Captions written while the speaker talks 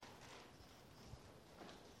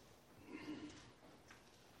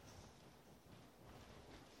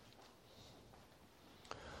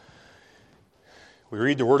We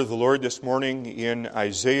read the word of the Lord this morning in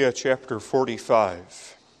Isaiah chapter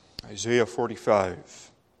 45. Isaiah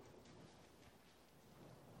 45.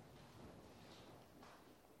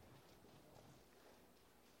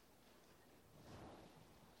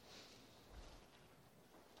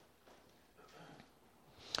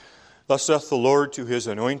 Thus saith the Lord to his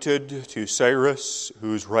anointed, to Cyrus,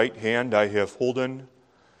 whose right hand I have holden,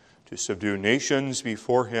 to subdue nations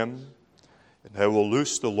before him, and I will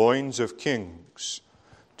loose the loins of kings,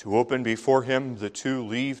 to open before him the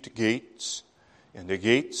two-leaved gates, and the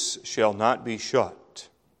gates shall not be shut.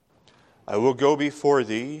 I will go before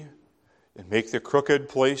thee, and make the crooked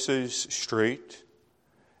places straight.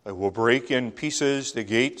 I will break in pieces the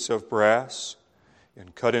gates of brass,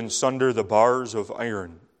 and cut in sunder the bars of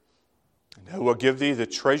iron. And I will give thee the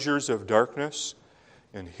treasures of darkness,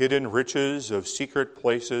 and hidden riches of secret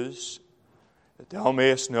places, that thou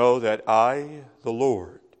mayest know that I, the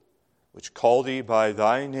Lord, which call thee by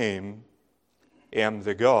thy name, am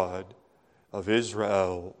the God of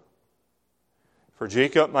Israel. For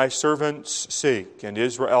Jacob my servant's sake, and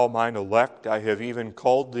Israel mine elect, I have even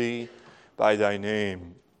called thee by thy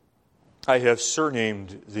name. I have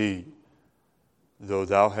surnamed thee, though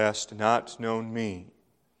thou hast not known me.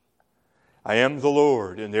 I am the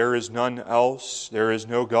Lord, and there is none else. There is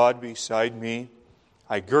no God beside me.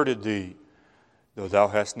 I girded thee, though thou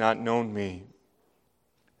hast not known me,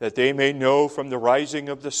 that they may know from the rising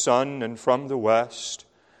of the sun and from the west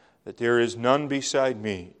that there is none beside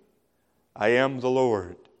me. I am the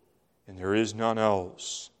Lord, and there is none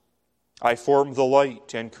else. I form the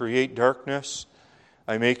light and create darkness.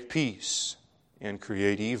 I make peace and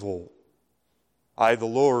create evil. I, the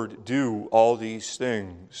Lord, do all these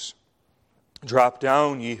things. Drop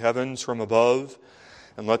down, ye heavens, from above,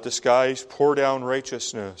 and let the skies pour down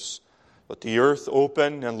righteousness. Let the earth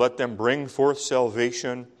open, and let them bring forth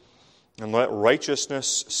salvation, and let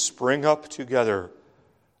righteousness spring up together.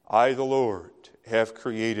 I, the Lord, have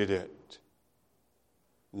created it.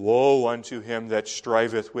 Woe unto him that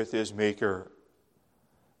striveth with his Maker.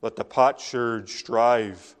 Let the potsherd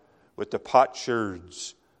strive with the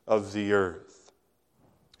potsherds of the earth.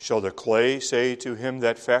 Shall the clay say to him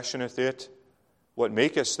that fashioneth it, What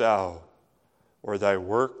makest thou? Or thy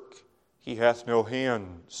work, he hath no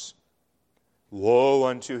hands. Woe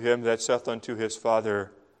unto him that saith unto his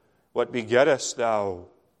father, What begettest thou?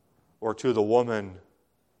 Or to the woman,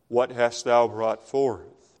 What hast thou brought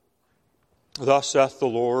forth? Thus saith the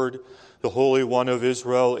Lord, the Holy One of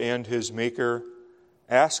Israel and his Maker,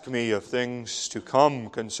 Ask me of things to come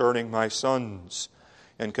concerning my sons,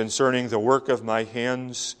 and concerning the work of my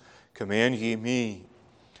hands, command ye me.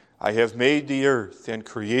 I have made the earth and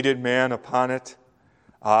created man upon it.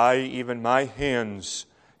 I, even my hands,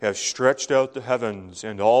 have stretched out the heavens,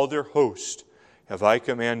 and all their host have I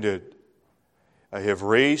commanded. I have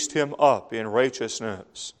raised him up in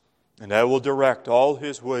righteousness, and I will direct all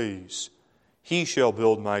his ways. He shall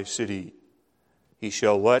build my city. He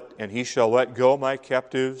shall let go my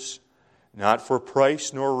captives, not for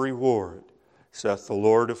price nor reward, saith the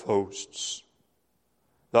Lord of hosts.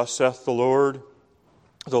 Thus saith the Lord,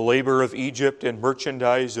 the labor of Egypt and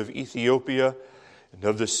merchandise of Ethiopia and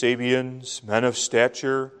of the Sabians, men of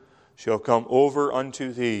stature, shall come over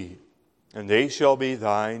unto thee, and they shall be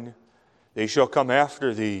thine. They shall come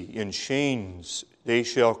after thee in chains. They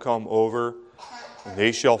shall come over, and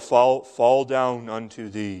they shall fall down unto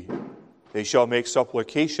thee. They shall make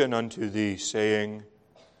supplication unto thee, saying,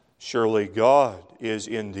 Surely God is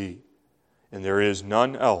in thee, and there is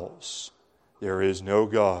none else. There is no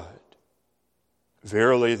God.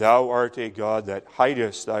 Verily thou art a God that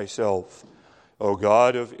hidest thyself, O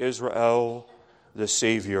God of Israel, the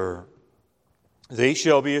Savior. They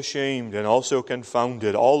shall be ashamed and also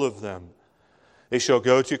confounded, all of them. They shall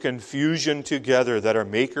go to confusion together that are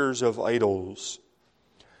makers of idols.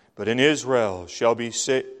 But Israel shall be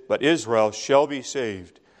saved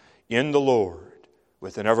in the Lord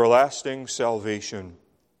with an everlasting salvation.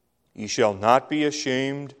 Ye shall not be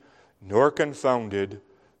ashamed nor confounded,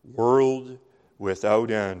 world without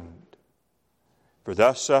end. For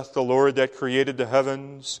thus saith the Lord that created the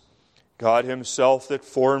heavens, God himself that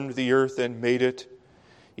formed the earth and made it.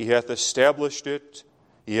 He hath established it.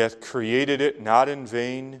 He hath created it not in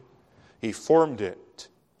vain. He formed it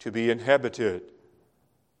to be inhabited.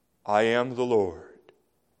 I am the Lord,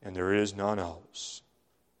 and there is none else.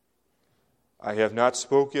 I have not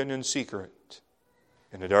spoken in secret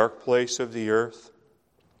in a dark place of the earth.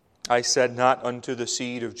 I said not unto the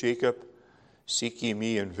seed of Jacob, Seek ye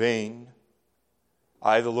me in vain.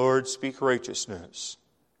 I, the Lord, speak righteousness.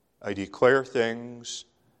 I declare things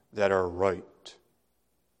that are right.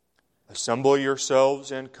 Assemble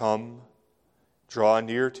yourselves and come. Draw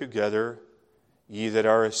near together, ye that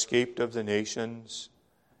are escaped of the nations.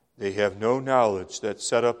 They have no knowledge that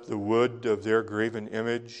set up the wood of their graven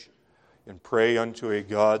image, and pray unto a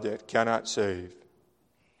God that cannot save.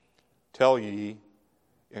 Tell ye,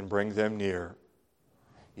 and bring them near.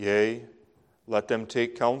 Yea, let them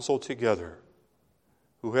take counsel together.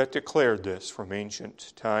 Who hath declared this from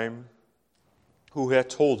ancient time? Who hath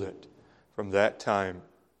told it from that time?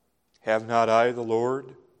 Have not I the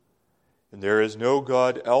Lord? And there is no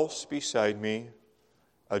God else beside me,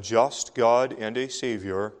 a just God and a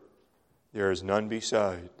Savior. There is none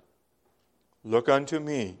beside. Look unto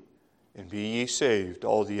me, and be ye saved,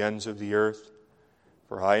 all the ends of the earth.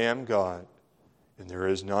 For I am God, and there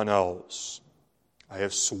is none else. I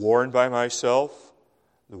have sworn by myself,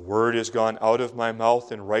 the word is gone out of my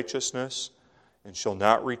mouth in righteousness, and shall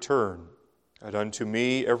not return. And unto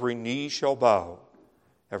me every knee shall bow,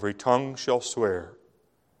 every tongue shall swear.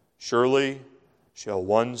 Surely shall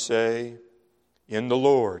one say, in the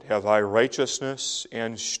Lord have I righteousness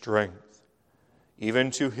and strength.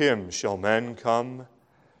 Even to him shall men come,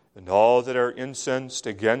 and all that are incensed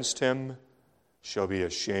against him shall be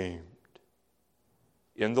ashamed.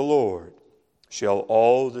 In the Lord shall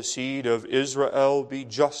all the seed of Israel be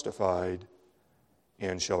justified,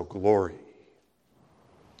 and shall glory.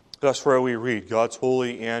 Thus where we read God's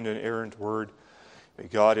holy and inerrant word. May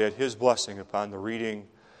God add his blessing upon the reading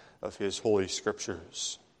of his holy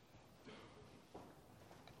scriptures.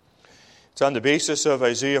 It's on the basis of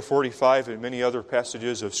Isaiah 45 and many other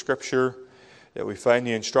passages of Scripture that we find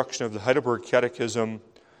the instruction of the Heidelberg Catechism,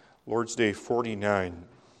 Lord's Day 49.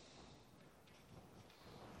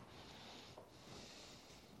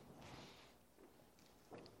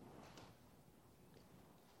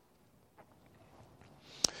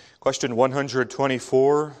 Question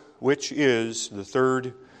 124, which is the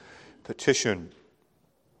third petition?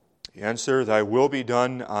 The answer, thy will be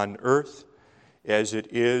done on earth as it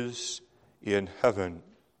is in heaven.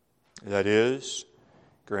 That is,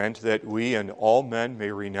 grant that we and all men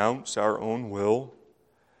may renounce our own will,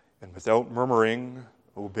 and without murmuring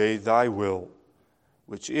obey thy will,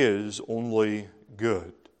 which is only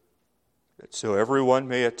good, that so everyone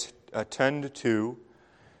may attend to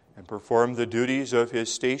and perform the duties of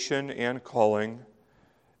his station and calling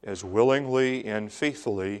as willingly and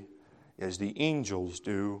faithfully as the angels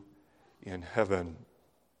do in heaven.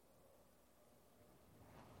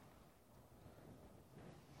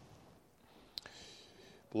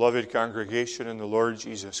 Beloved congregation in the Lord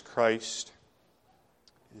Jesus Christ,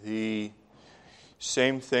 the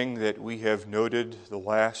same thing that we have noted the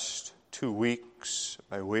last 2 weeks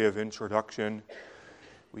by way of introduction,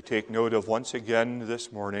 we take note of once again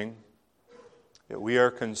this morning, that we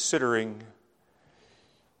are considering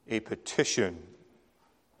a petition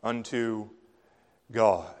unto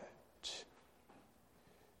God.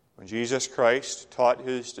 When Jesus Christ taught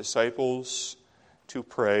his disciples to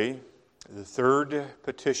pray, the third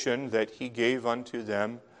petition that he gave unto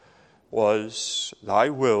them was, thy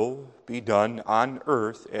will be done on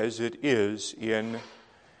earth as it is in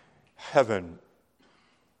heaven.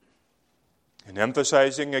 And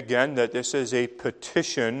emphasizing again that this is a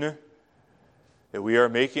petition that we are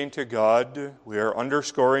making to God, we are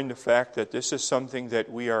underscoring the fact that this is something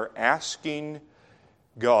that we are asking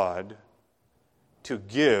God to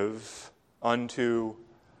give unto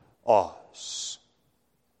us.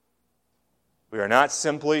 We are not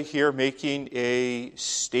simply here making a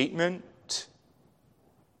statement,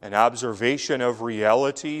 an observation of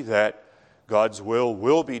reality that God's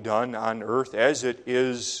will be done on earth as it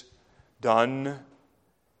is done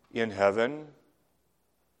in heaven.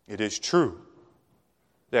 It is true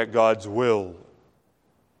that God's will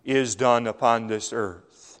is done upon this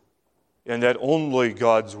earth, and that only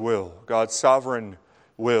God's will, God's sovereign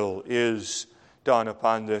will, is done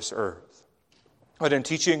upon this earth. But in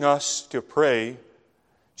teaching us to pray,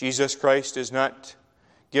 Jesus Christ is not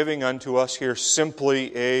giving unto us here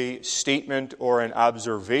simply a statement or an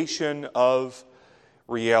observation of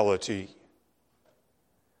reality.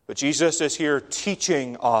 But Jesus is here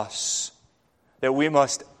teaching us that we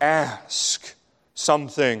must ask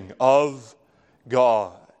something of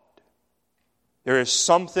God. There is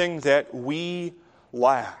something that we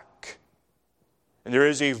lack, and there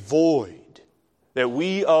is a void that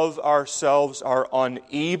we of ourselves are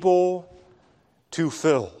unable to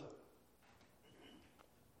fill,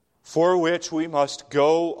 for which we must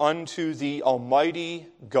go unto the Almighty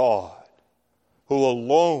God, who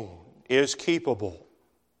alone is capable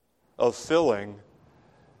of filling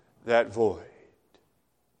that void.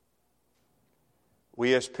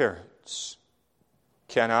 We as parents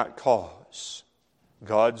cannot cause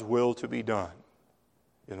God's will to be done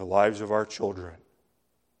in the lives of our children.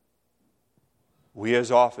 we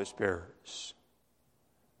as office bearers,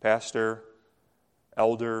 pastor,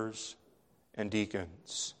 elders, and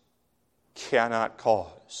deacons, cannot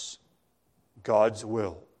cause God's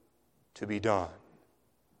will to be done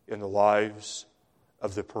in the lives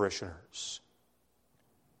of the parishioners.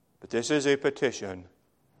 But this is a petition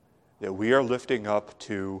that we are lifting up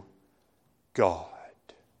to God.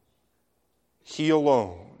 He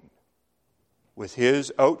alone, with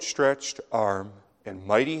His outstretched arm and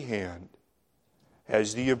mighty hand,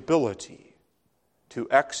 has the ability to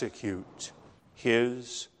execute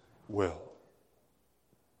His will.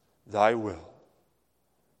 Thy will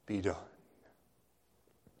be done.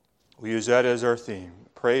 We use that as our theme,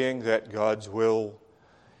 praying that God's will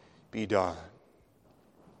be done.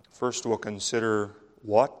 First, we'll consider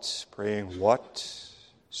what, praying what.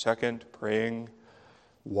 Second, praying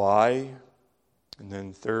why. And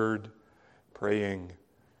then third, praying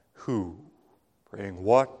who. Praying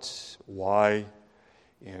what, why,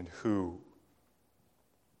 and who.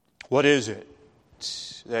 What is it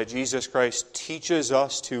that Jesus Christ teaches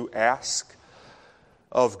us to ask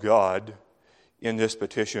of God in this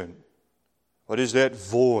petition? What is that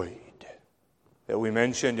void that we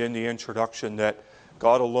mentioned in the introduction that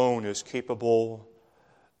God alone is capable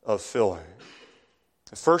of filling?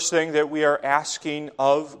 The first thing that we are asking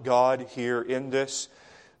of God here in this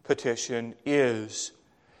petition is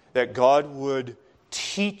that God would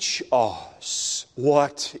teach us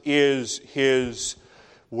what is His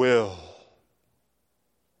will.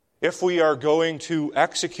 If we are going to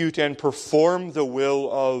execute and perform the will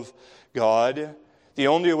of God, the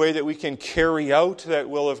only way that we can carry out that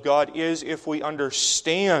will of God is if we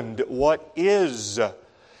understand what is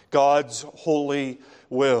God's holy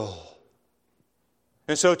will.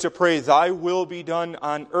 And so to pray, Thy will be done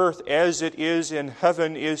on earth as it is in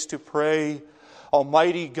heaven, is to pray,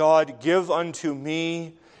 Almighty God, give unto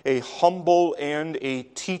me a humble and a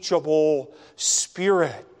teachable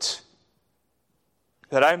spirit,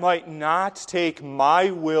 that I might not take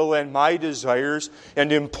my will and my desires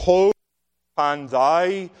and impose upon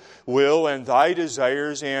Thy will and Thy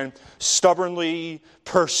desires and stubbornly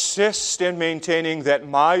persist in maintaining that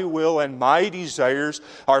my will and my desires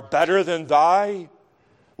are better than Thy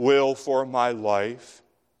will for my life.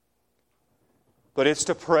 But it's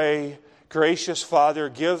to pray, gracious Father,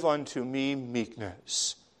 give unto me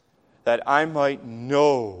meekness, that I might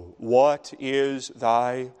know what is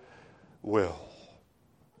Thy will.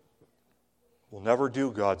 We'll never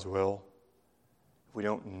do God's will if we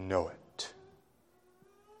don't know it.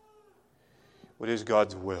 What is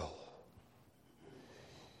God's will?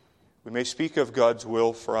 We may speak of God's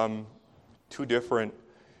will from two different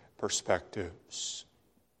perspectives.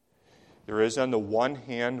 There is, on the one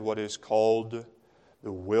hand, what is called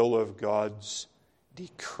the will of God's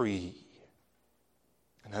decree.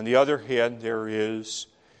 And on the other hand, there is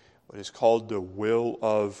what is called the will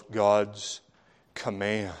of God's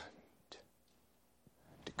command.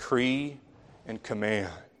 Decree and command.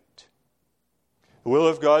 The will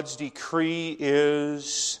of God's decree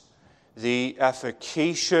is the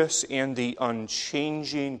efficacious and the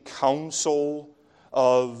unchanging counsel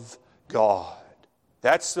of God.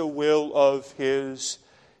 That's the will of His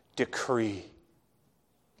decree.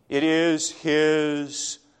 It is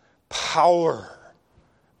His power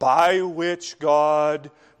by which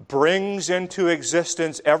God brings into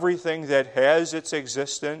existence everything that has its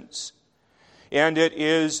existence. And it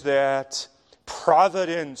is that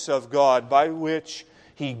providence of God by which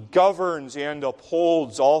He governs and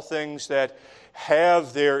upholds all things that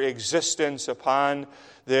have their existence upon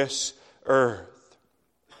this earth.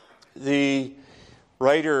 The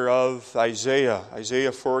writer of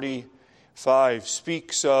Isaiah 45,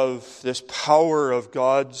 speaks of this power of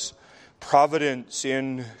God's providence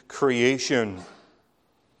in creation.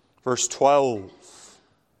 Verse 12,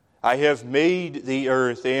 I have made the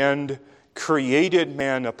earth and created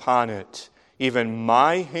man upon it. Even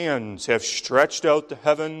my hands have stretched out the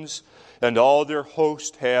heavens, and all their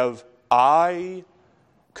host have I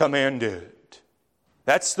commanded.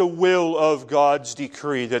 That's the will of God's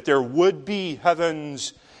decree, that there would be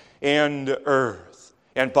heavens and earth.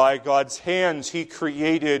 And by God's hands He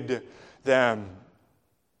created them.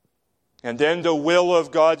 And then the will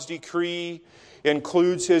of God's decree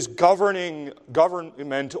includes His government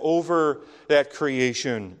over that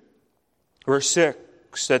creation. Verse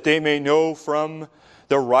 6, that they may know from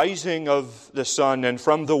the rising of the sun and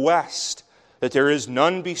from the west that there is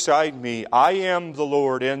none beside me. I am the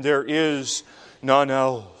Lord, and there is none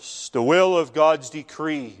else. The will of God's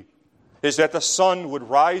decree is that the sun would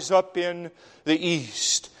rise up in the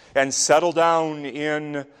east and settle down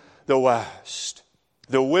in the west.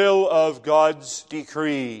 The will of God's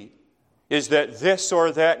decree is that this or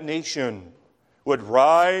that nation would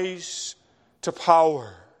rise to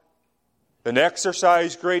power and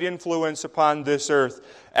exercise great influence upon this earth,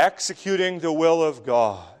 executing the will of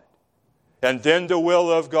God. And then the will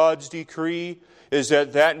of God's decree is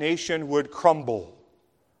that that nation would crumble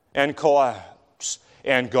and collapse,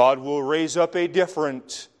 and God will raise up a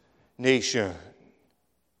different nation.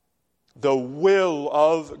 The will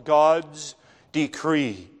of God's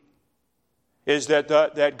decree is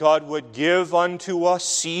that God would give unto us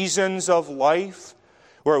seasons of life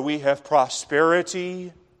where we have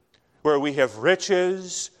prosperity, where we have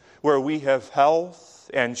riches, where we have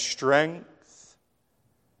health and strength.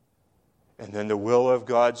 And then the will of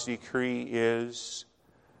God's decree is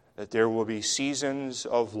that there will be seasons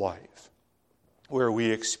of life where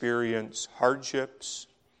we experience hardships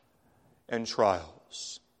and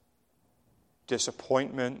trials,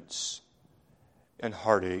 disappointments and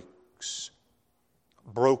heartaches,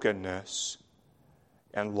 brokenness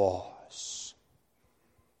and loss.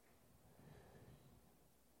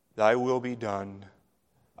 Thy will be done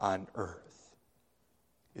on earth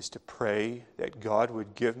is to pray that God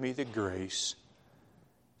would give me the grace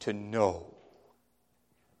to know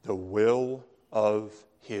the will of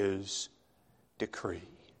His decree.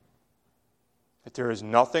 That there is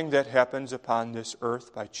nothing that happens upon this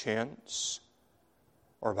earth by chance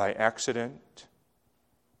or by accident.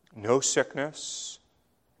 No sickness,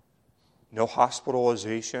 no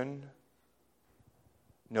hospitalization,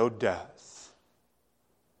 no death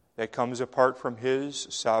that comes apart from His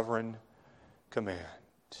sovereign command.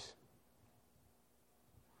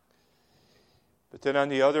 But then on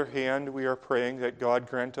the other hand, we are praying that God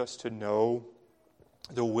grant us to know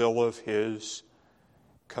the will of His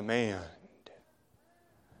command.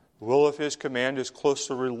 The will of His command is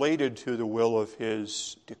closely related to the will of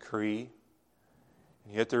His decree.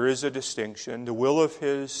 And yet there is a distinction. The will of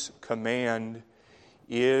His command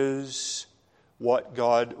is what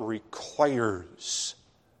God requires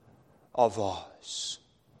of us.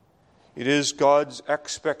 It is God's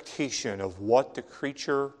expectation of what the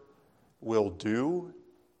creature will do.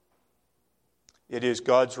 It is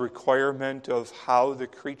God's requirement of how the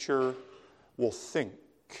creature will think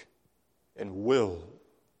and will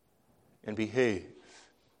and behave.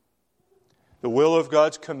 The will of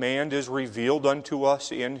God's command is revealed unto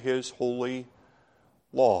us in His holy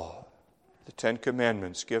law, the 10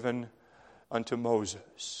 Commandments given unto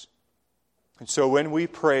Moses. And so when we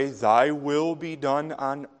pray, Thy will be done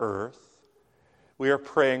on earth, we are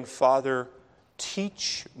praying, Father,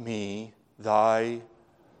 teach me Thy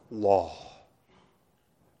law.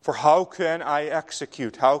 For how can I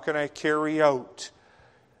execute, how can I carry out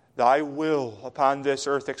Thy will upon this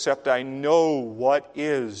earth except I know what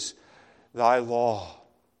is Thy law?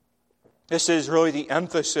 This is really the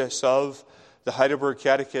emphasis of the Heidelberg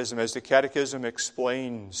Catechism as the Catechism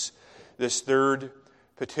explains this third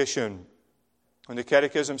petition. And the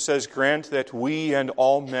Catechism says, grant that we and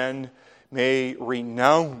all men may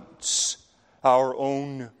renounce our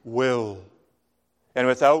own will, and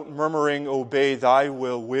without murmuring obey Thy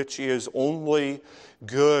will, which is only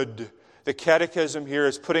good. The Catechism here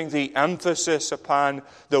is putting the emphasis upon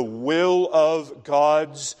the will of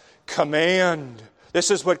God's command.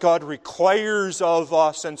 This is what God requires of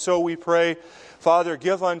us. And so we pray, Father,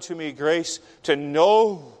 give unto me grace to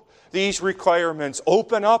know these requirements.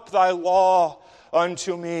 Open up Thy law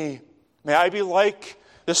unto me. May I be like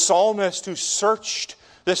the psalmist who searched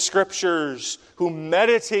the Scriptures, who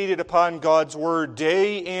meditated upon God's Word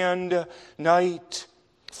day and night.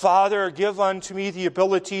 Father, give unto me the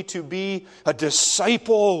ability to be a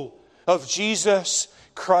disciple of Jesus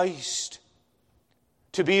Christ.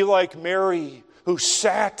 To be like Mary, who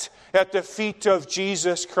sat at the feet of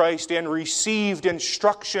Jesus Christ and received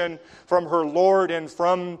instruction from her Lord and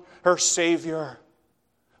from her Savior.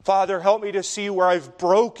 Father, help me to see where I've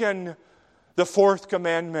broken the fourth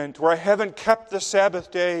commandment, where I haven't kept the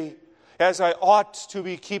Sabbath day as I ought to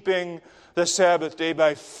be keeping the Sabbath day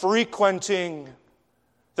by frequenting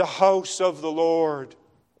the house of the Lord.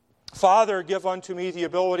 Father, give unto me the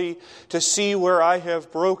ability to see where I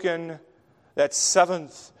have broken that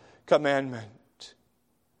seventh commandment,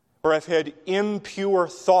 where I've had impure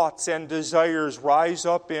thoughts and desires rise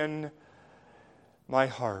up in my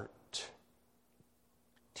heart.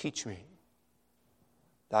 Teach me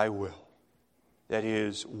Thy will. That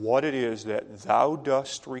is, what it is that Thou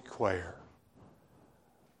dost require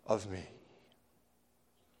of me.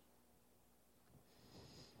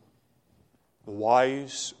 The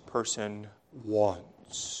wise person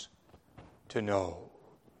wants to know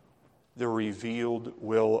the revealed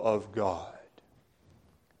will of God.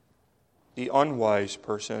 The unwise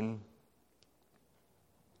person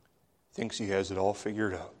thinks he has it all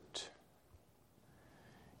figured out.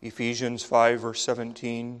 Ephesians 5, verse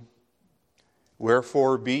 17,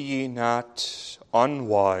 wherefore be ye not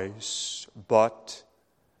unwise, but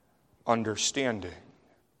understanding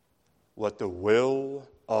what the will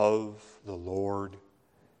of the Lord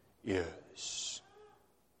is.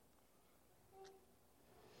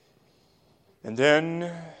 And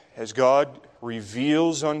then, as God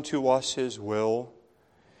reveals unto us His will,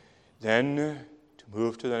 then to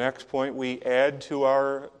move to the next point, we add to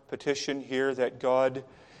our petition here that God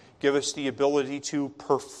give us the ability to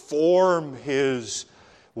perform His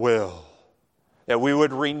will. That we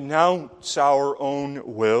would renounce our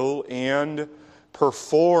own will and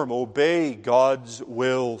perform, obey God's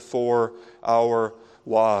will for our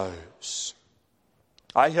lives.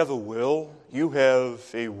 I have a will. You have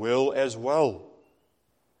a will as well.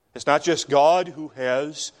 It's not just God who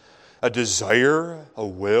has a desire, a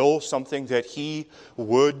will, something that He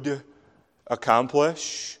would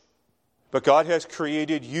accomplish. But God has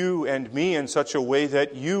created you and me in such a way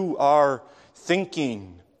that you are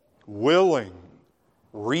thinking, willing,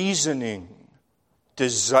 reasoning,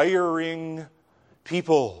 desiring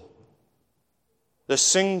people. The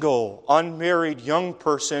single, unmarried young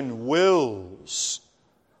person wills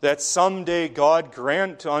that someday God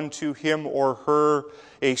grant unto him or her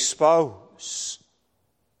a spouse.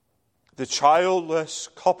 The childless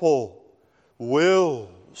couple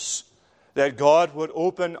wills that God would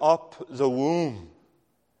open up the womb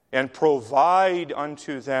and provide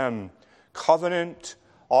unto them covenant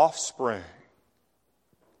offspring.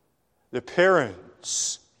 The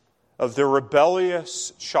parents of the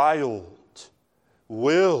rebellious child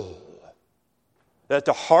will that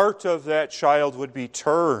the heart of that child would be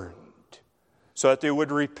turned so that they would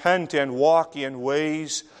repent and walk in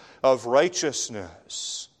ways of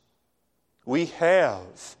righteousness. We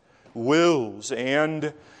have wills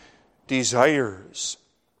and desires.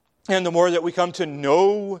 And the more that we come to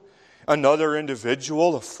know another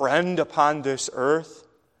individual, a friend upon this earth,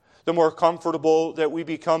 the more comfortable that we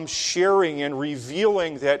become sharing and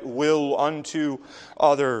revealing that will unto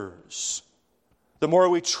others. The more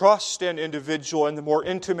we trust an individual and the more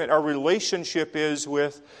intimate our relationship is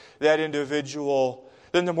with that individual,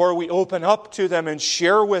 then the more we open up to them and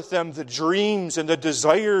share with them the dreams and the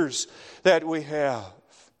desires that we have.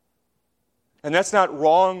 And that's not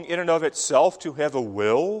wrong in and of itself to have a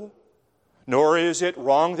will, nor is it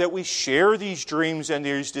wrong that we share these dreams and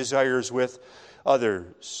these desires with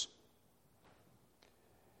others.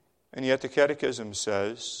 And yet the Catechism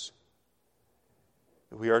says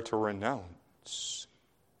that we are to renounce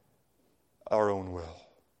our own will.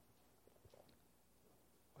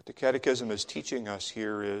 What the Catechism is teaching us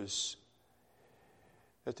here is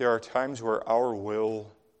that there are times where our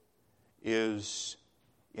will is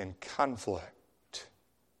in conflict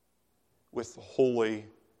with the holy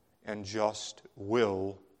and just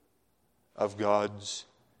will of God's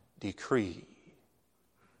decree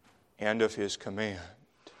and of His command.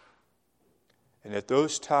 And at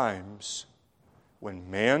those times when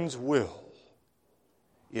man's will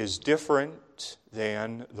is different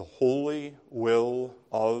than the holy will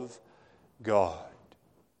of God,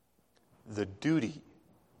 the duty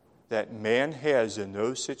that man has in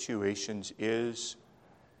those situations is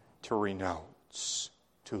to renounce,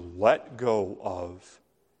 to let go of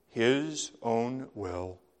his own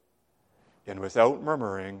will, and without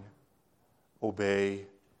murmuring, obey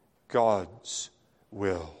God's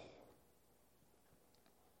will.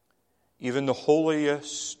 Even the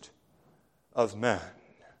holiest of men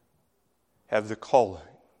have the calling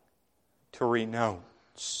to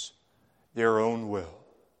renounce their own will.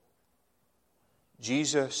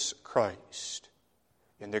 Jesus Christ,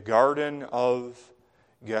 in the Garden of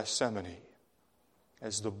Gethsemane,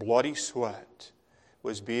 as the bloody sweat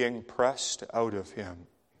was being pressed out of him,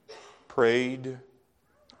 prayed,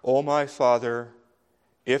 "O my Father,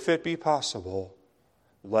 if it be possible,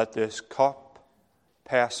 let this cup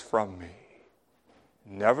pass from me.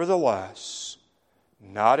 Nevertheless,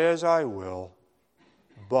 not as I will,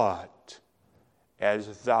 but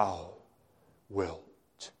as thou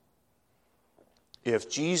wilt." If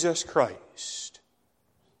Jesus Christ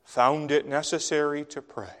found it necessary to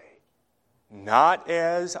pray, "Not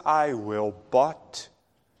as I will, but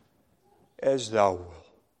as thou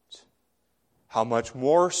wilt," how much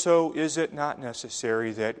more so is it not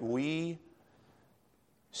necessary that we,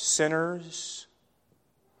 sinners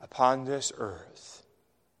upon this earth,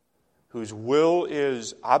 whose will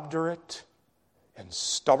is obdurate and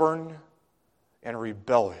stubborn and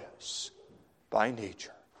rebellious by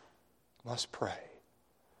nature, must pray,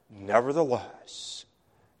 "Nevertheless,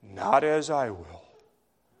 not as I will,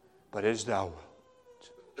 but as thou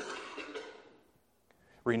wilt."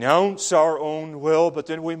 renounce our own will, but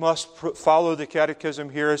then we must follow the Catechism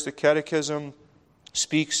here as the Catechism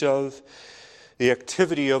speaks of the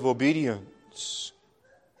activity of obedience.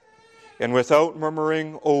 And without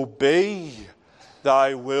murmuring, obey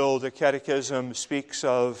thy will, the Catechism speaks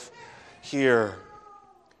of here.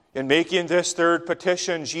 In making this third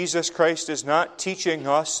petition, Jesus Christ is not teaching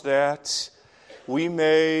us that we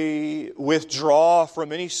may withdraw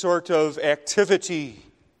from any sort of activity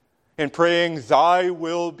in praying, thy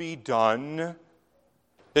will be done.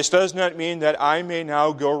 This does not mean that I may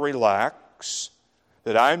now go relax,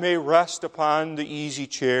 that I may rest upon the easy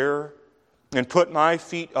chair and put my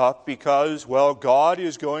feet up because, well, God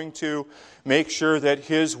is going to make sure that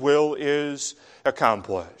His will is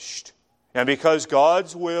accomplished. And because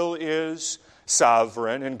God's will is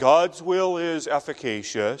sovereign and God's will is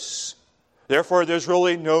efficacious, therefore there's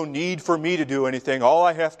really no need for me to do anything. All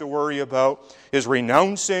I have to worry about is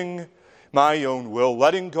renouncing my own will,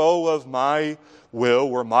 letting go of my will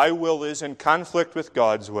where my will is in conflict with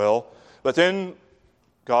God's will, but then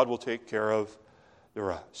God will take care of the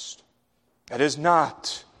rest. That is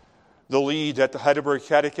not the lead that the Heidelberg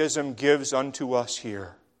Catechism gives unto us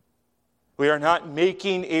here. We are not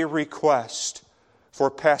making a request for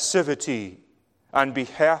passivity on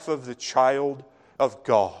behalf of the child of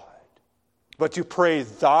God. But to pray,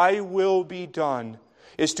 thy will be done,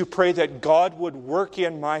 is to pray that God would work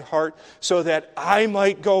in my heart so that I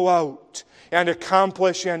might go out and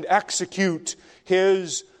accomplish and execute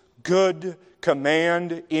His good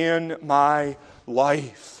command in my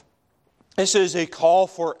life. This is a call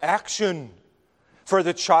for action for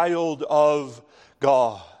the child of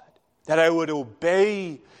God, that I would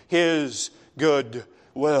obey His good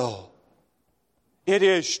will. It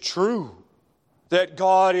is true that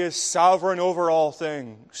God is sovereign over all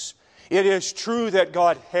things. It is true that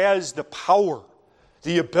God has the power,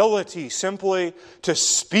 the ability simply to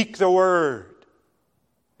speak the word,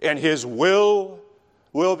 and His will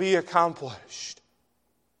be accomplished.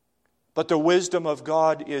 But the wisdom of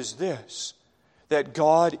God is this, that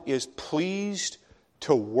God is pleased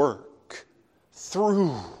to work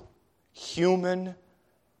through human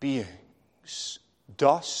beings,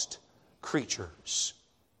 dust creatures,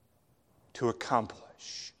 to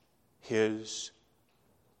accomplish His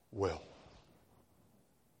will.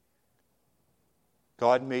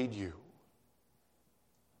 God made you.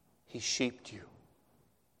 He shaped you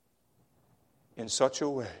in such a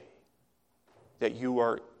way that you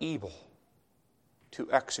are able to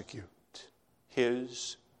execute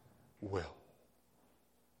His will.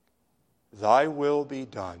 Thy will be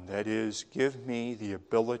done. That is, give me the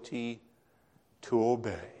ability to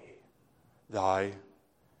obey thy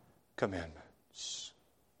commandments.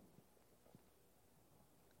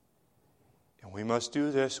 And we must do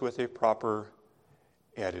this with a proper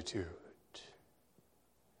attitude.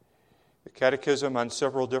 The Catechism on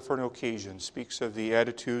several different occasions speaks of the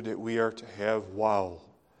attitude that we are to have while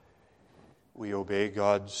we obey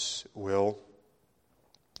God's will.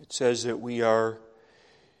 It says that we are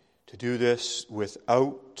to do this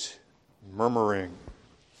without murmuring.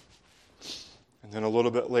 And then a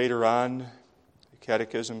little bit later on, the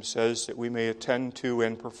Catechism says that we may attend to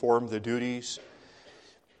and perform the duties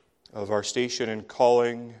of our station and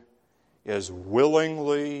calling as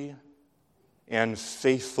willingly and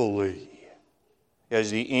faithfully as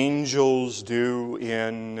the angels do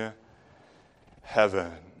in heaven.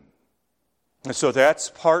 And so that's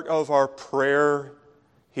part of our prayer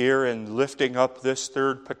here in lifting up this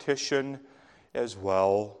third petition as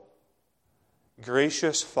well.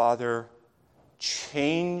 Gracious Father,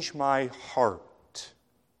 change my heart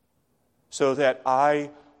so that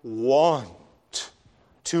I want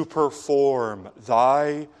to perform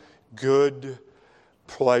thy good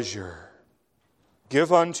pleasure.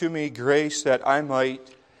 Give unto me grace that I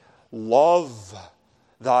might love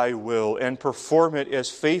thy will and perform it as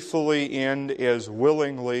faithfully and as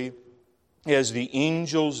willingly as the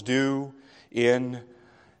angels do in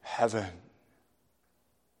heaven.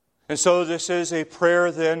 And so this is a prayer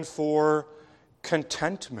then for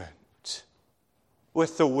contentment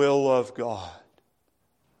with the will of God.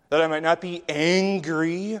 That I might not be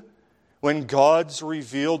angry when God's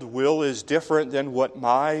revealed will is different than what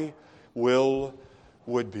my will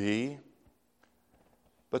would be,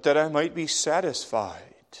 but that I might be satisfied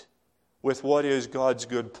with what is God's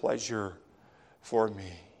good pleasure for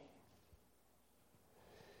me.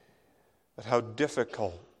 But how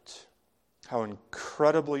difficult, how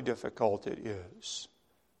incredibly difficult it is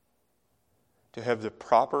to have the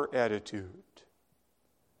proper attitude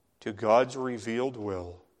to God's revealed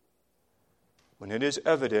will when it is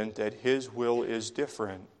evident that His will is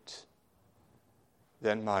different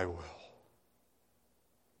than my will.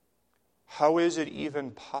 How is it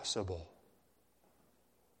even possible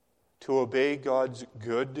to obey God's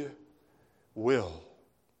good will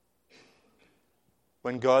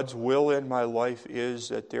when God's will in my life is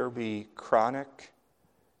that there be chronic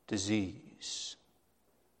disease,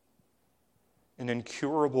 an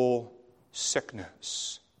incurable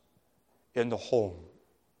sickness in the home?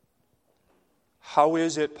 How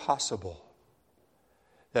is it possible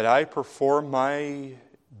that I perform my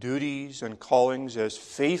duties and callings as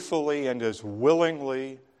faithfully and as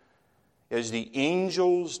willingly as the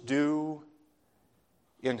angels do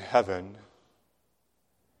in heaven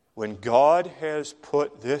when God has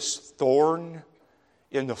put this thorn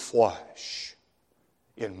in the flesh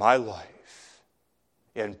in my life?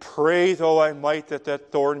 And pray though I might that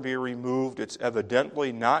that thorn be removed, it's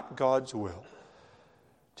evidently not God's will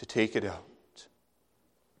to take it out.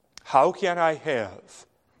 How can I have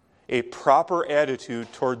a proper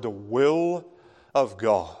attitude toward the will of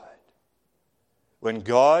God when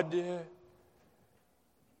God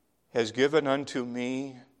has given unto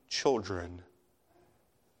me children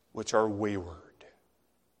which are wayward?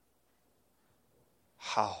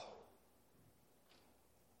 How?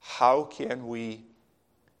 How can we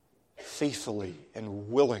faithfully and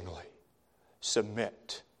willingly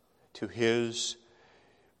submit to His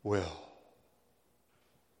will?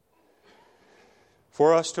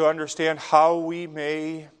 For us to understand how we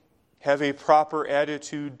may have a proper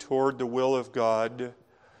attitude toward the will of God,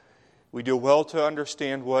 we do well to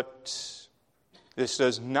understand what this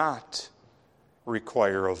does not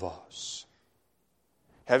require of us.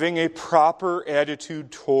 Having a proper attitude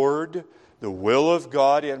toward the will of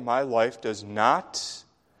God in my life does not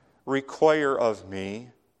require of me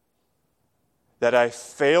that I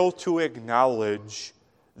fail to acknowledge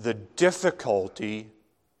the difficulty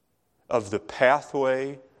of the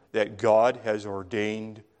pathway that God has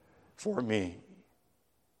ordained for me.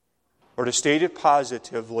 Or to state it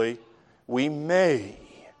positively, we may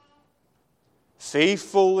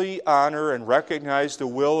faithfully honor and recognize the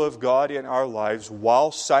will of God in our lives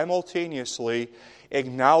while simultaneously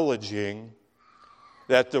acknowledging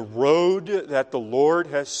that the road that the Lord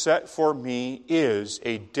has set for me is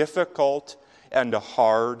a difficult and a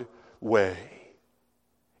hard way.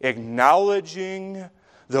 Acknowledging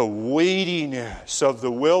the weightiness of the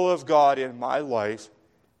will of God in my life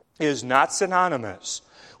is not synonymous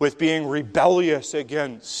with being rebellious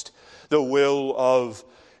against the will of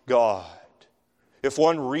God. If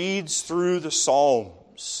one reads through the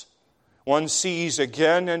Psalms, one sees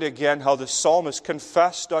again and again how the psalmist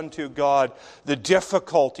confessed unto God the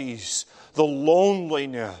difficulties, the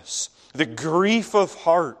loneliness, the grief of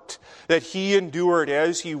heart that he endured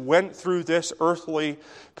as he went through this earthly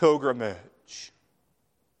pilgrimage.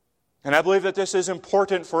 And I believe that this is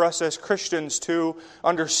important for us as Christians to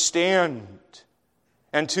understand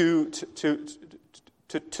and to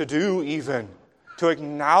do even, to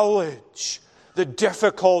acknowledge the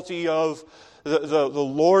difficulty of the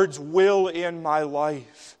Lord's will in my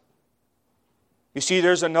life. You see,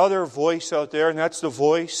 there's another voice out there, and that's the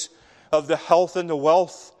voice of the health and the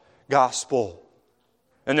wealth gospel.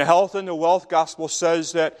 And the health and the wealth gospel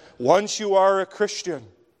says that once you are a Christian,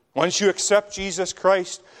 once you accept Jesus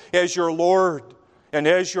Christ as your Lord and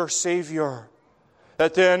as your Savior,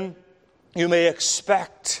 that then you may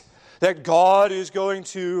expect that God is going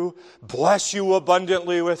to bless you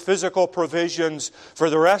abundantly with physical provisions for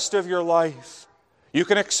the rest of your life. You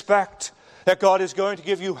can expect that God is going to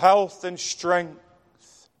give you health and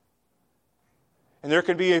strength. And there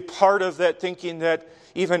can be a part of that thinking that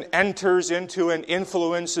even enters into and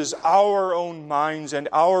influences our own minds and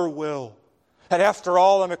our will. That after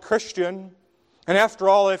all, I'm a Christian, and after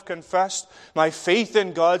all, I've confessed my faith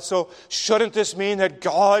in God, so shouldn't this mean that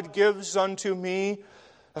God gives unto me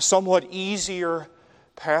a somewhat easier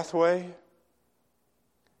pathway?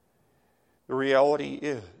 The reality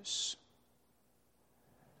is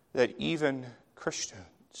that even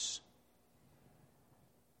Christians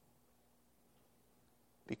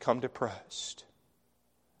become depressed,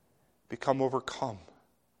 become overcome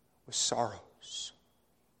with sorrows,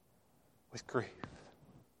 with grief,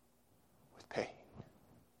 with pain.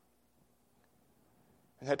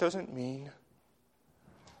 And that doesn't mean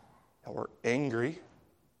that we're angry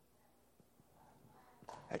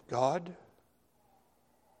at God.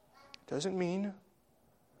 It doesn't mean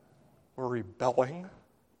we're rebelling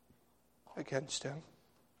against Him.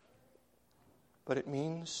 But it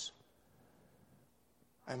means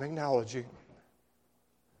I'm acknowledging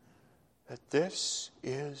that this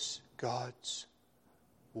is God's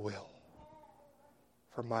will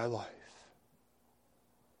for my life.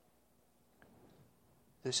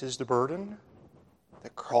 This is the burden, the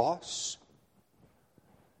cross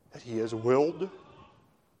that He has willed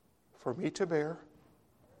for me to bear,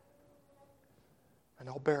 and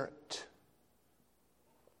I'll bear it.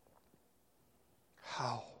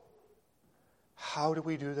 How? How do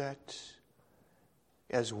we do that?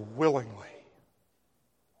 As willingly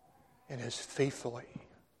and as faithfully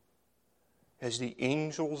as the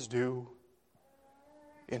angels do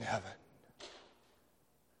in heaven.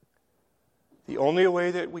 The only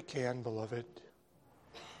way that we can, beloved,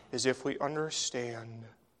 is if we understand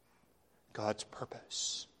God's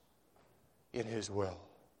purpose in His will.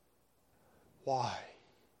 Why?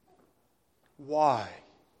 Why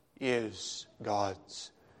is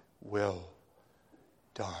God's will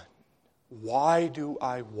done? Why do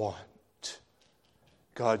I want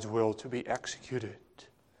God's will to be executed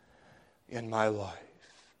in my life?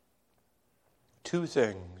 Two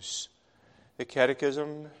things the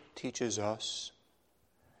Catechism teaches us,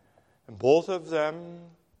 and both of them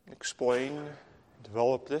explain,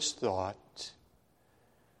 develop this thought: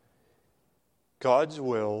 God's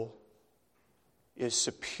will is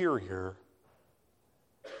superior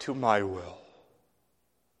to my will.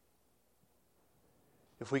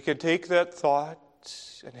 If we can take that thought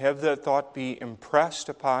and have that thought be impressed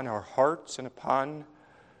upon our hearts and upon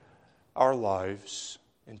our lives,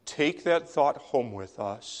 and take that thought home with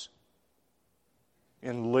us,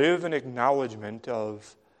 and live in acknowledgement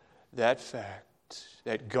of that fact,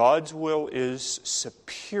 that God's will is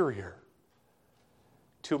superior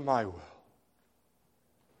to my will,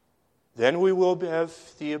 then we will have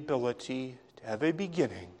the ability to have a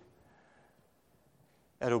beginning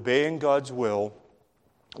at obeying God's will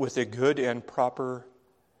with a good and proper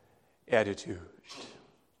attitude.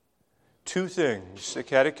 Two things the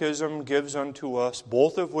Catechism gives unto us,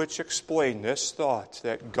 both of which explain this thought,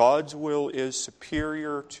 that God's will is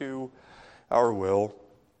superior to our will.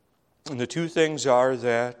 And the two things are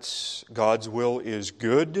that God's will is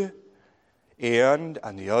good, and,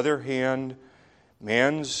 on the other hand,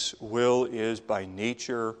 man's will is by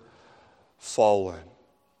nature fallen.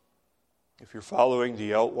 If you're following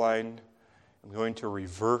the outline, I'm going to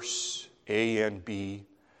reverse A and B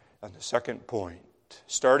on the second point,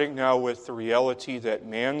 starting now with the reality that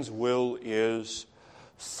man's will is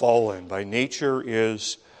fallen, by nature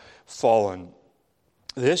is fallen.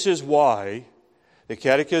 This is why the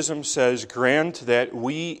Catechism says, "Grant that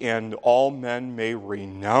we and all men may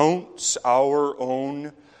renounce our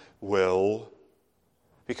own will,"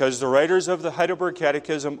 because the writers of the Heidelberg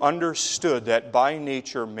Catechism understood that by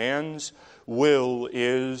nature man's will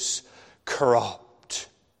is corrupt.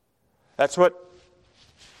 That's what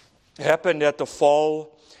happened at the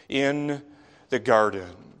fall in the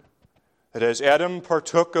garden. That as Adam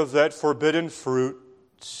partook of that forbidden fruit,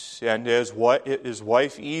 and as his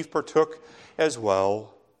wife Eve partook as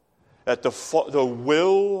well, that the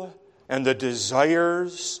will and the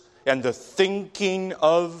desires and the thinking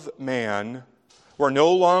of man were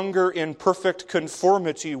no longer in perfect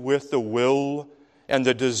conformity with the will and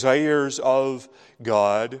the desires of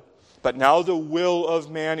God. But now the will of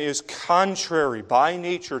man is contrary by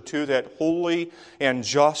nature to that holy and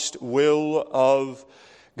just will of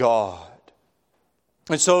God.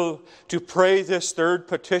 And so to pray this third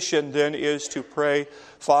petition then is to pray,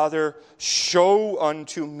 Father, show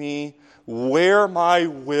unto me where my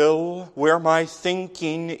will, where my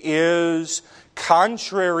thinking is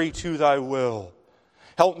contrary to thy will.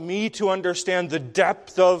 Help me to understand the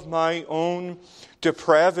depth of my own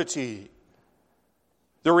depravity.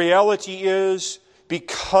 The reality is,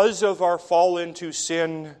 because of our fall into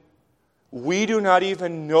sin, we do not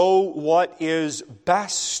even know what is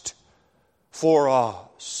best for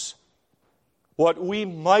us. What we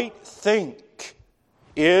might think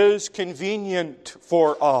is convenient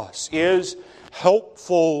for us, is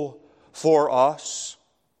helpful for us,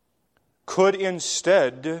 could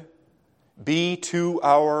instead be to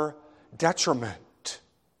our detriment.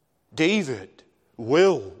 David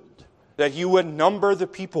willed that he would number the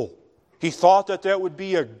people. He thought that that would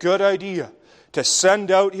be a good idea, to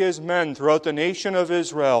send out his men throughout the nation of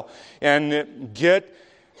Israel and get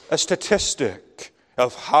a statistic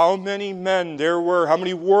of how many men there were, how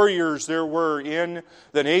many warriors there were in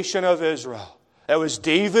the nation of Israel. That was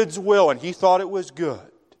David's will, and he thought it was good.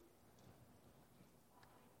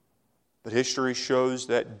 But history shows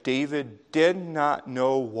that David did not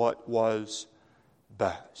know what was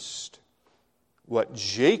best. What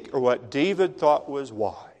David thought was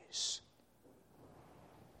wise,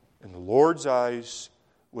 in the Lord's eyes,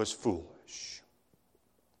 was foolish.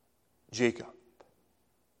 Jacob,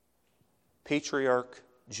 patriarch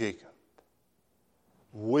Jacob,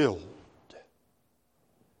 willed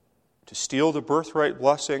to steal the birthright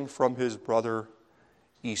blessing from his brother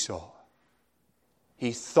Esau.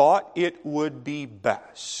 he thought it would be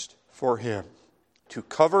best for him to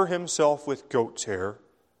cover himself with goat's hair,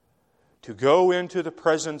 to go into the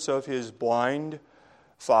presence of his blind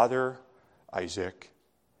father Isaac,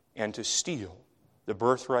 and to steal the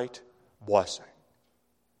birthright blessing.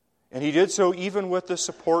 And he did so even with the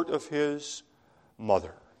support of his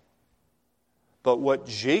mother. But what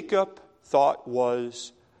Jacob thought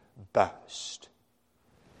was best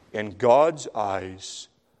in God's eyes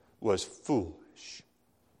was foolish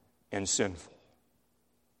and sinful.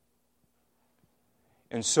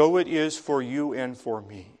 And so it is for you and for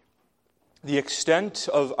me. The extent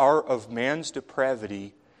of man's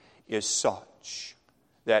depravity is such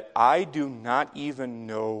that I do not even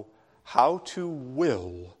know how to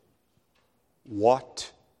will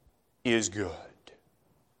what is good.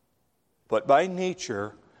 But by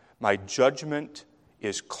nature, my judgment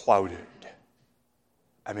is clouded.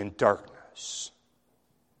 I'm in darkness.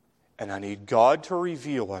 And I need God to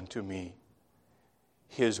reveal unto me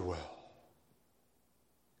His will.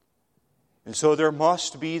 And so there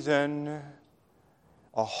must be then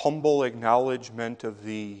a humble acknowledgement of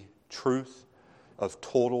the truth of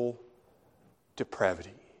total depravity.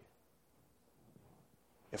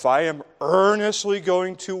 If I am earnestly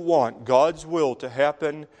going to want God's will to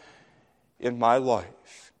happen in my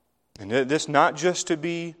life, and this not just to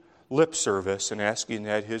be lip service and asking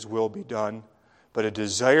that His will be done, but a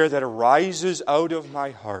desire that arises out of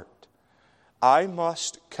my heart, I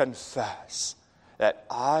must confess that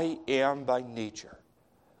I am by nature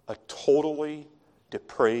a totally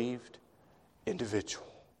depraved individual.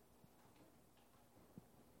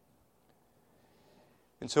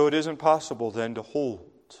 And so it isn't possible then to hold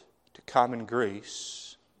to common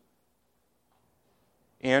grace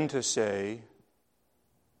and to say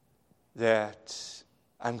that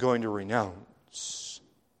I'm going to renounce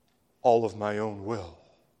all of my own will.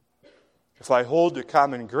 If I hold to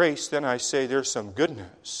common grace, then I say there's some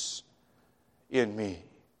goodness in me.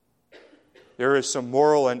 There is some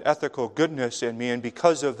moral and ethical goodness in me, and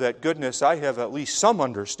because of that goodness, I have at least some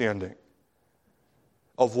understanding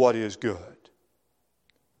of what is good.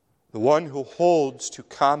 The one who holds to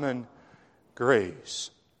common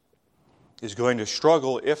grace is going to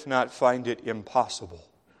struggle, if not find it impossible,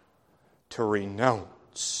 to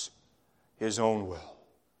renounce his own will.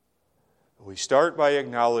 We start by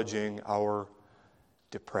acknowledging our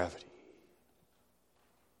depravity.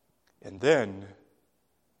 And then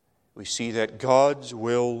we see that God's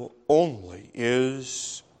will only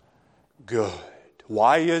is good.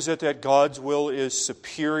 Why is it that God's will is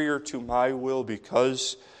superior to my will?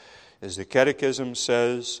 Because, as the Catechism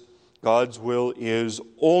says, God's will is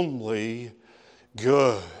only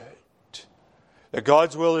good. That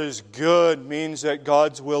God's will is good means that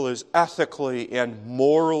God's will is ethically and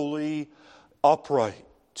morally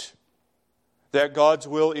upright. That God's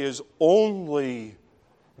will is only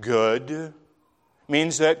good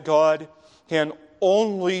means that God can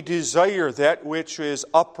only desire that which is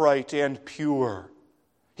upright and pure.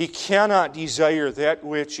 He cannot desire that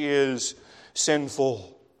which is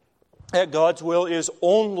sinful. That God's will is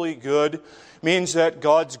only good means that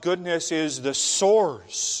God's goodness is the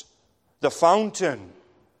source, the fountain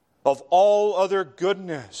of all other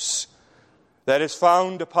goodness that is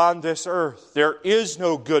found upon this earth. There is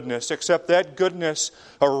no goodness except that goodness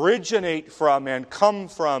originate from and come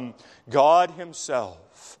from God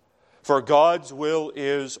Himself. For God's will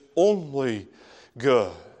is only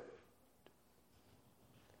good.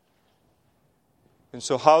 And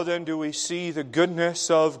so how then do we see the goodness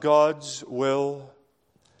of God's will?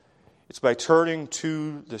 It's by turning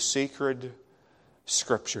to the sacred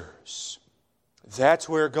Scriptures. That's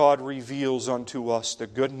where God reveals unto us the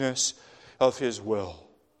goodness of His will.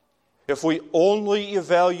 If we only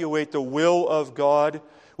evaluate the will of God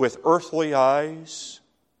with earthly eyes,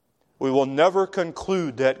 we will never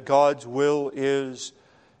conclude that God's will is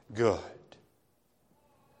good.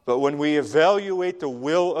 But when we evaluate the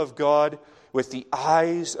will of God with the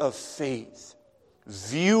eyes of faith,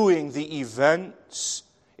 viewing the events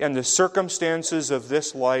and the circumstances of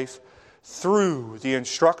this life through the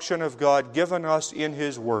instruction of God given us in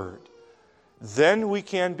His Word, then we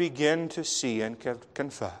can begin to see and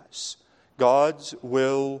confess God's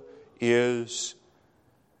will is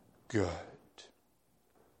good.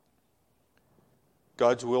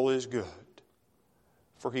 God's will is good,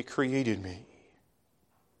 for He created me.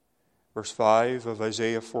 Verse 5 of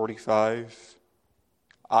Isaiah 45,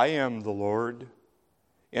 I am the Lord,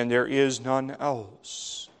 and there is none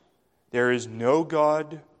else. There is no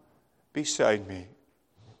God beside me.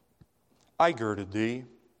 I girded thee,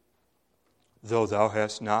 though thou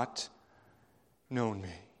hast not known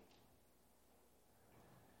me.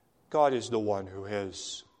 God is the one who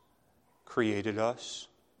has created us,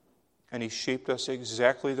 and He shaped us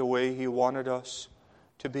exactly the way He wanted us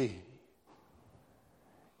to be.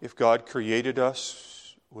 If God created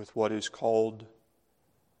us with what is called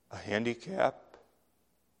a handicap,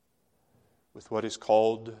 with what is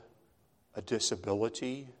called a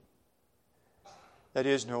disability, that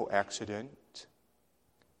is no accident,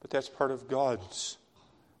 but that's part of God's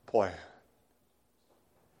plan.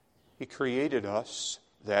 He created us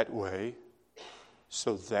that way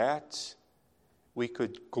so that we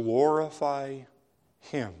could glorify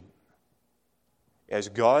Him as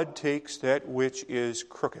God takes that which is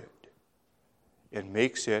crooked and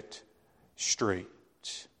makes it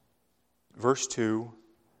straight. Verse 2,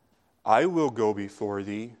 I will go before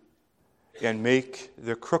thee and make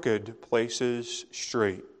the crooked places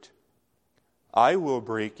straight. I will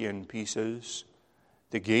break in pieces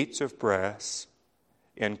the gates of brass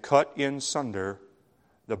and cut in sunder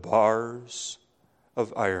the bars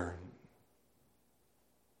of iron.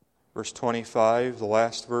 Verse 25, the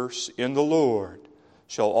last verse, in the Lord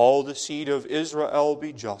shall all the seed of Israel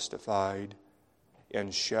be justified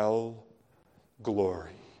and shall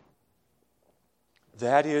glory.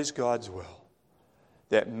 That is God's will,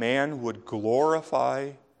 that man would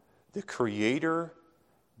glorify the Creator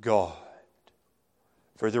God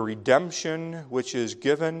for the redemption which is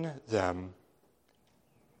given them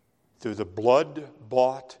through the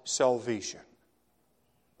blood-bought salvation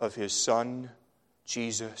of His Son,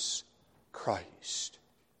 Jesus Christ.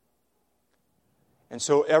 And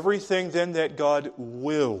so everything then that God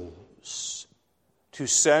wills to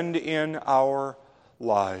send in our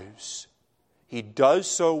lives, He does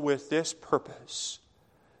so with this purpose,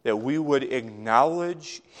 that we would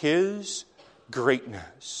acknowledge His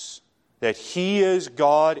greatness, that He is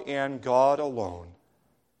God and God alone,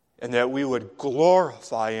 and that we would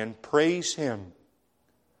glorify and praise Him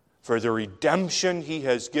for the redemption He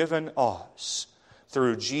has given us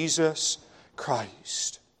through Jesus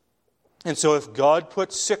Christ. And so if God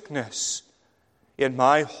puts sickness in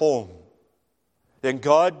my home, then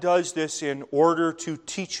God does this in order to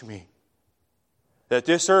teach me that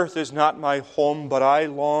this earth is not my home, but I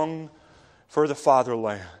long for the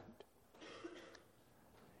fatherland.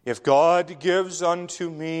 If God gives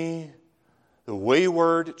unto me the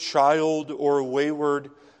wayward child or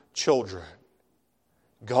wayward children,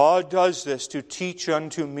 God does this to teach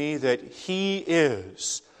unto me that He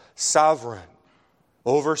is sovereign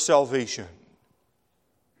over salvation.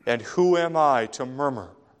 And who am I to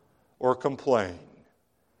murmur or complain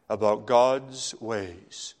about God's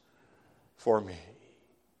ways for me?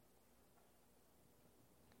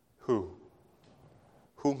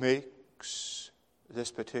 Who makes this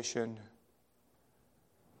petition?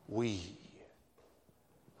 We,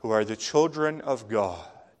 who are the children of God,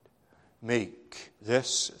 make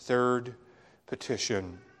this third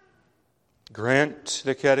petition. Grant,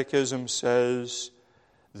 the Catechism says,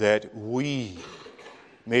 that we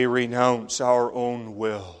may renounce our own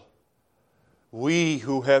will. We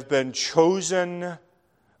who have been chosen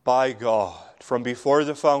by God from before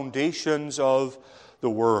the foundations of the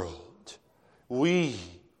world. We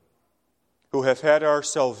who have had our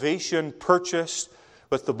salvation purchased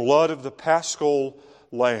with the blood of the Paschal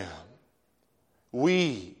Lamb.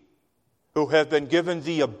 We who have been given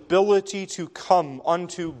the ability to come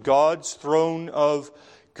unto God's throne of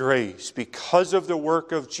grace because of the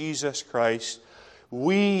work of Jesus Christ,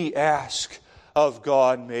 we ask of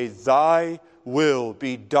God, may Thy will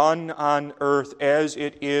be done on earth as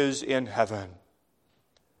it is in heaven.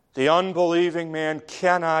 The unbelieving man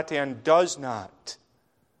cannot and does not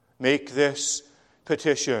make this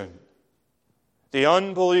petition. The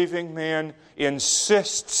unbelieving man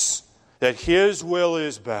insists that his will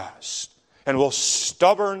is best and will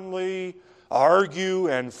stubbornly argue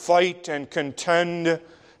and fight and contend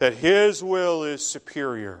that his will is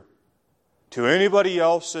superior to anybody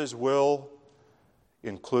else's will,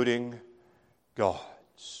 including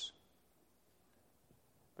God's.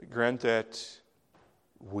 But grant that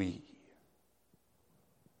we,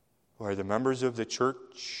 who are the members of the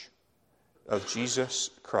Church of Jesus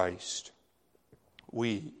Christ,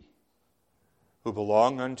 we who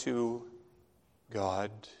belong unto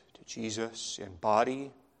God, to Jesus in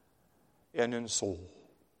body and in soul,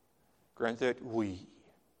 grant that we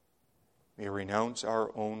may renounce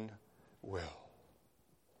our own will,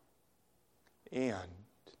 and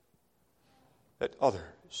that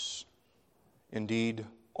others, indeed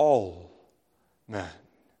all men,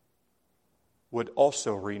 would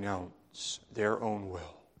also renounce their own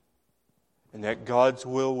will, and that God's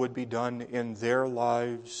will would be done in their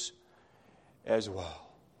lives as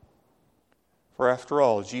well. For after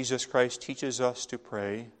all, Jesus Christ teaches us to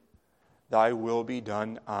pray, thy will be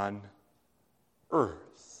done on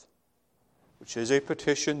earth, which is a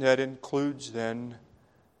petition that includes then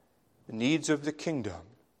the needs of the kingdom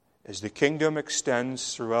as the kingdom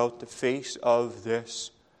extends throughout the face of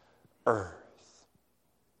this earth.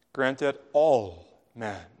 Grant that all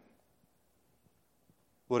men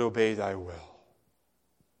would obey thy will.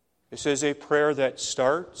 This is a prayer that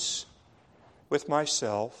starts with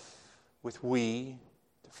myself, with we,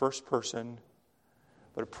 the first person,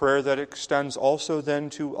 but a prayer that extends also then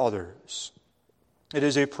to others. It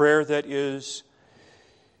is a prayer that is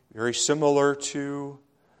very similar to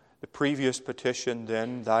the previous petition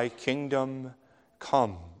then, thy kingdom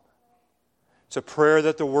come. It's a prayer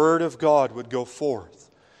that the Word of God would go forth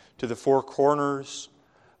to the four corners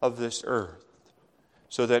of this earth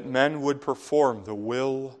so that men would perform the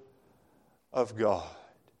will of God.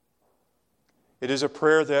 It is a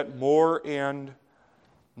prayer that more and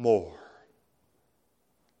more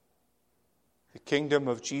the kingdom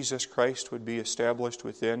of Jesus Christ would be established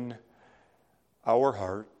within our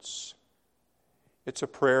hearts. It's a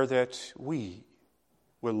prayer that we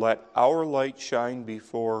would let our light shine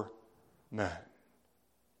before men,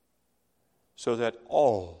 so that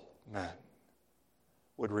all men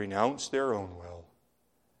would renounce their own will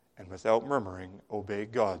and without murmuring obey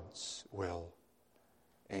God's will.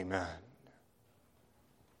 Amen.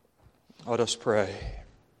 Let us pray.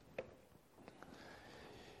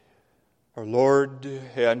 Our Lord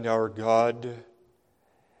and our God,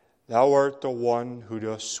 thou art the one who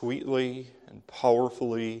does sweetly and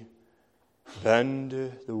powerfully bend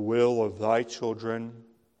the will of thy children,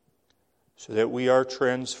 so that we are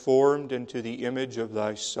transformed into the image of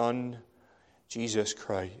thy Son, Jesus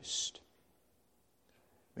Christ.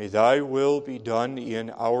 May thy will be done in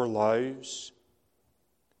our lives.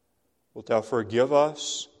 Wilt thou forgive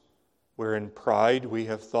us where in pride we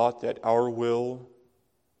have thought that our will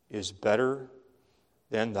is better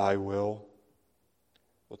than thy will?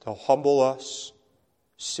 Wilt thou humble us,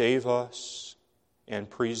 save us, and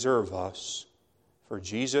preserve us? For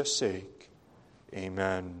Jesus' sake,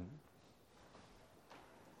 amen.